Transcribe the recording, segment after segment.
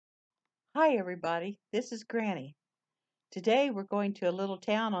Hi everybody, this is Granny. Today we're going to a little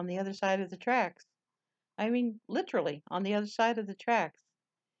town on the other side of the tracks. I mean, literally on the other side of the tracks.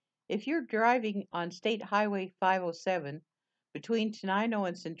 If you're driving on State Highway 507 between Tenino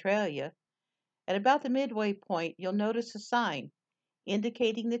and Centralia, at about the midway point you'll notice a sign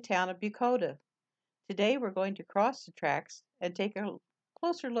indicating the town of Bucoda. Today we're going to cross the tracks and take a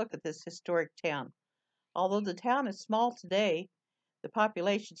closer look at this historic town. Although the town is small today, the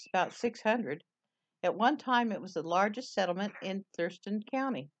population is about 600. At one time, it was the largest settlement in Thurston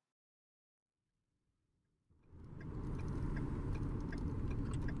County.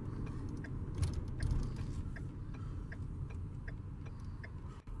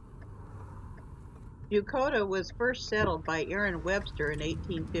 Bucoda was first settled by Aaron Webster in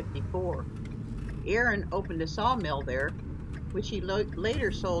 1854. Aaron opened a sawmill there, which he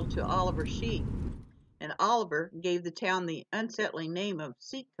later sold to Oliver Sheep, and Oliver gave the town the unsettling name of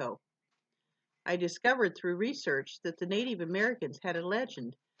Seatco. I discovered through research that the Native Americans had a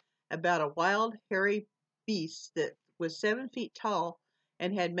legend about a wild, hairy beast that was 7 feet tall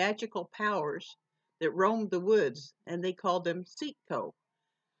and had magical powers that roamed the woods, and they called them Seatco.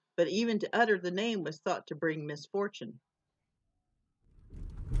 But even to utter the name was thought to bring misfortune.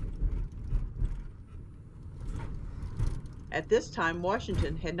 At this time,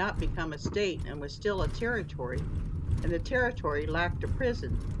 Washington had not become a state and was still a territory, and the territory lacked a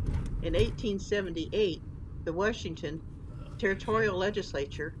prison. In 1878, the Washington Territorial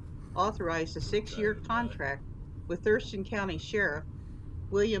Legislature authorized a 6-year contract with Thurston County Sheriff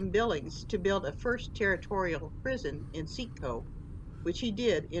William Billings to build a first territorial prison in Seatco, which he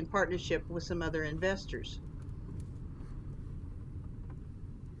did in partnership with some other investors.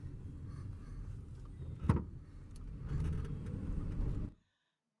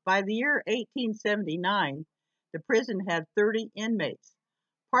 By the year 1879, the prison had 30 inmates.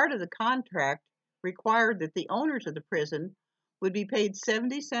 Part of the contract required that the owners of the prison would be paid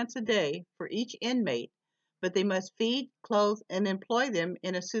 70 cents a day for each inmate, but they must feed, clothe, and employ them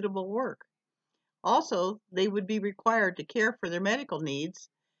in a suitable work. Also, they would be required to care for their medical needs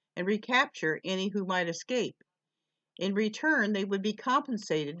and recapture any who might escape. In return, they would be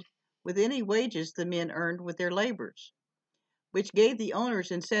compensated with any wages the men earned with their labors, which gave the owners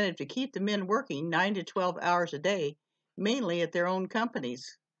incentive to keep the men working 9 to 12 hours a day, mainly at their own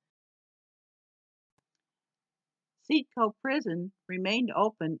companies. Seatco Prison remained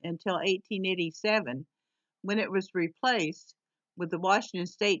open until 1887, when it was replaced with the Washington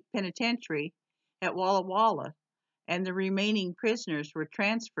State Penitentiary at Walla Walla, and the remaining prisoners were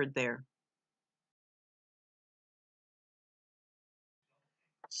transferred there.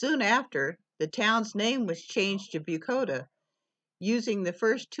 Soon after, the town's name was changed to Bucoda, using the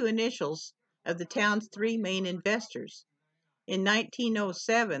first two initials of the town's three main investors. In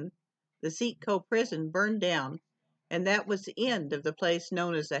 1907, the Seatco prison burned down, and that was the end of the place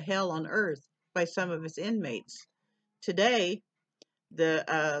known as a hell on earth by some of its inmates. Today,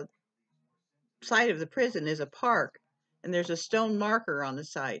 the site of the prison is a park, and there's a stone marker on the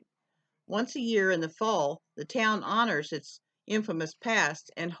site. Once a year in the fall, the town honors its infamous past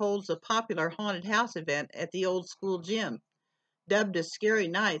and holds a popular haunted house event at the old school gym. Dubbed as Scary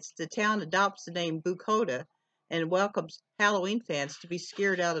Nights, the town adopts the name Bucoda and welcomes Halloween fans to be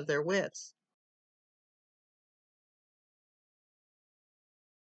scared out of their wits.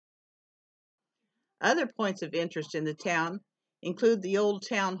 Other points of interest in the town include the old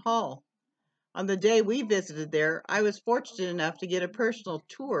town hall. On the day we visited there, I was fortunate enough to get a personal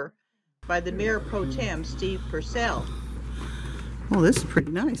tour by the Mayor Pro Tem, Steve Purcell. Oh, this is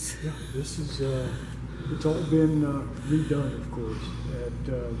pretty nice. Yeah, this is, it's all been redone, of course,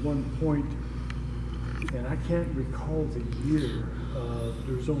 at one point, and I can't recall the year.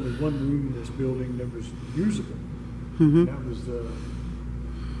 There was only one room in this building that was usable. That was the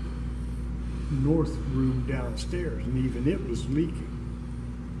north room downstairs, and even it was leaking.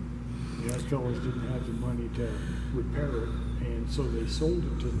 The other fellows didn't have the money to repair it, and so they sold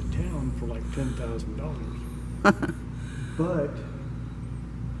it to the town for like $10,000. But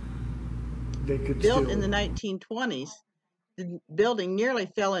they could Built still... in the 1920s, the building nearly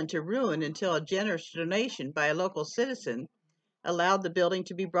fell into ruin until a generous donation by a local citizen allowed the building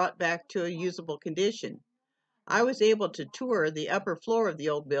to be brought back to a usable condition. I was able to tour the upper floor of the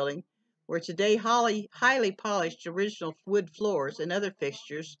old building, where today highly polished original wood floors and other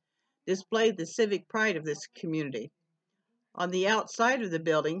fixtures displayed the civic pride of this community. On the outside of the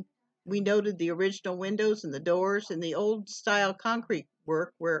building, we noted the original windows and the doors and the old-style concrete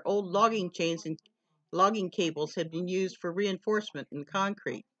work where old logging chains and logging cables had been used for reinforcement in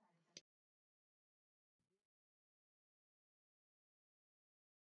concrete.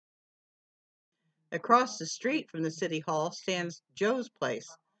 Across the street from the City Hall stands Joe's Place,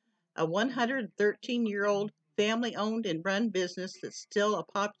 a 113-year-old family-owned and run business that's still a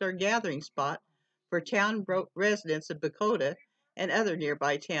popular gathering spot for town residents of Bucoda and other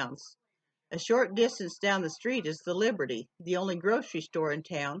nearby towns. A short distance down the street is the Liberty, the only grocery store in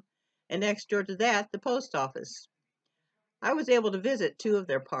town, and next door to that, the post office. I was able to visit two of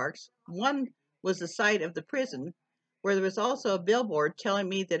their parks. One was the site of the prison, where there was also a billboard telling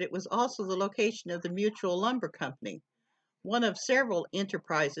me that it was also the location of the Mutual Lumber Company, one of several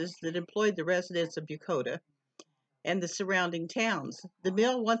enterprises that employed the residents of Bucoda and the surrounding towns. The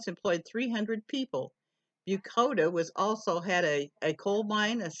mill once employed 300 people. Bucoda was also had a coal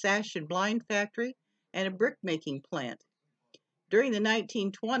mine, a sash and blind factory, and a brick making plant. During the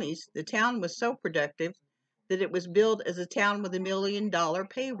 1920s, the town was so productive that it was billed as a town with $1 million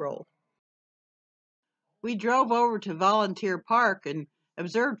payroll. We drove over to Volunteer Park and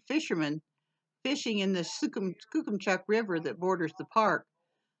observed fishermen fishing in the Skookumchuck River that borders the park.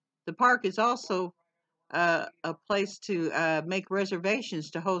 The park is also a place to make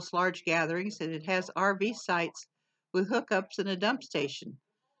reservations to host large gatherings, and it has RV sites with hookups and a dump station,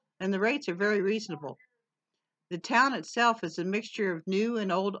 and the rates are very reasonable. The town itself is a mixture of new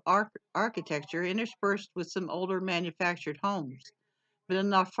and old architecture interspersed with some older manufactured homes. But on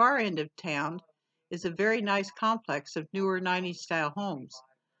the far end of town is a very nice complex of newer 90s style homes.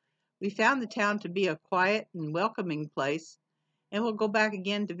 We found the town to be a quiet and welcoming place, and we'll go back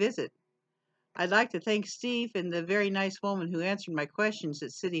again to visit. I'd like to thank Steve and the very nice woman who answered my questions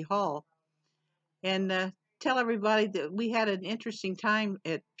at City Hall, and tell everybody that we had an interesting time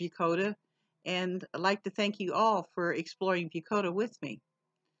at Bucoda, and I'd like to thank you all for exploring Bucoda with me.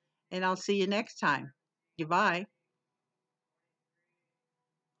 And I'll see you next time. Goodbye.